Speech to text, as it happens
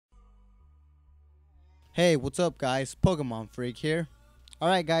Hey, what's up guys? Pokemon Freak here.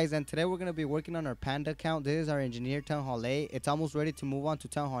 Alright guys, and today we're going to be working on our Panda account. This is our Engineer Town Hall 8. It's almost ready to move on to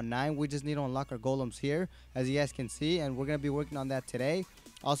Town Hall 9. We just need to unlock our golems here, as you guys can see, and we're going to be working on that today.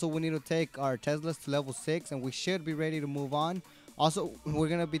 Also, we need to take our Teslas to level 6, and we should be ready to move on. Also, we're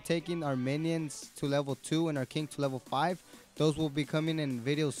going to be taking our minions to level 2 and our king to level 5. Those will be coming in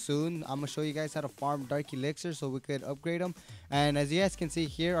videos soon. I'm going to show you guys how to farm Dark Elixir so we could upgrade them. And as you guys can see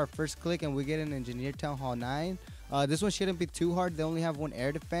here, our first click and we get an Engineer Town Hall 9. This one shouldn't be too hard. They only have one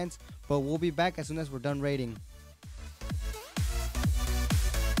air defense, but we'll be back as soon as we're done raiding.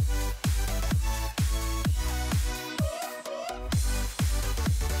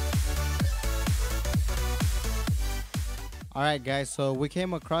 Alright guys, so we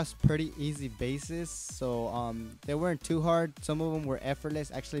came across pretty easy bases. So they weren't too hard. Some of them were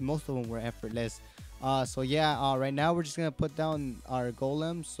effortless. Actually, most of them were effortless. So yeah, right now we're just gonna put down our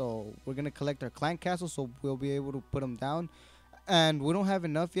golems. So we're gonna collect our clan castle, so we'll be able to put them down. And we don't have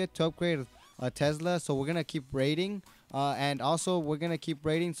enough yet to upgrade a Tesla, so we're gonna keep raiding. And also we're gonna keep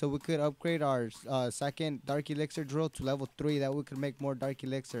raiding so we could upgrade our second Dark Elixir drill to level 3, that we could make more Dark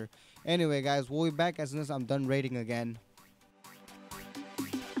Elixir. Anyway guys, we'll be back as soon as I'm done raiding again.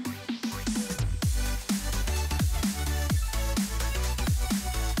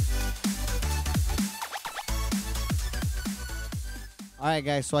 Alright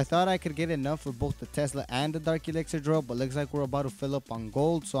guys, so I thought I could get enough for both the Tesla and the Dark Elixir drill, but looks like we're about to fill up on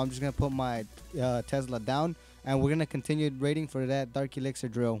gold, so I'm just going to put my Tesla down, and we're going to continue raiding for that Dark Elixir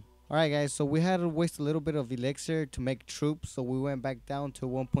drill. Alright guys, so we had to waste a little bit of elixir to make troops, so we went back down to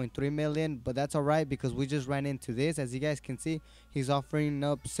 1.3 million, but that's alright because we just ran into this. As you guys can see, he's offering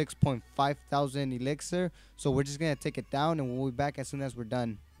up 6.5 thousand elixir, so we're just going to take it down and we'll be back as soon as we're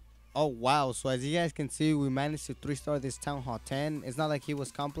done. Oh wow, so as you guys can see, we managed to 3-star this Town Hall 10. It's not like it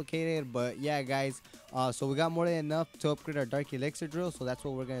was complicated, but yeah guys, so we got more than enough to upgrade our Dark Elixir drill, so that's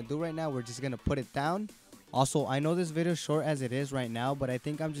what we're gonna do right now. We're just gonna put it down. Also, I know this video is short as it is right now, but I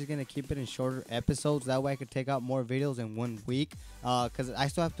think I'm just gonna keep it in shorter episodes, that way I could take out more videos in 1 week, because I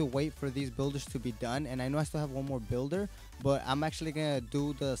still have to wait for these builders to be done, and I know I still have one more builder, but I'm actually gonna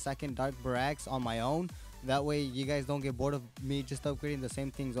do the second Dark Barracks on my own. That way you guys don't get bored of me just upgrading the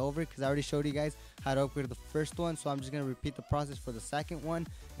same things over, because I already showed you guys how to upgrade the first one. So I'm just going to repeat the process for the second one,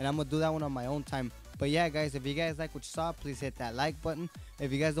 and I'm going to do that one on my own time. But yeah guys, if you guys like what you saw, please hit that like button.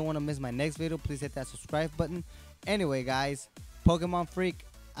 If you guys don't want to miss my next video, please hit that subscribe button. Anyway guys, Pokemon Freak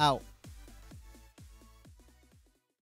out.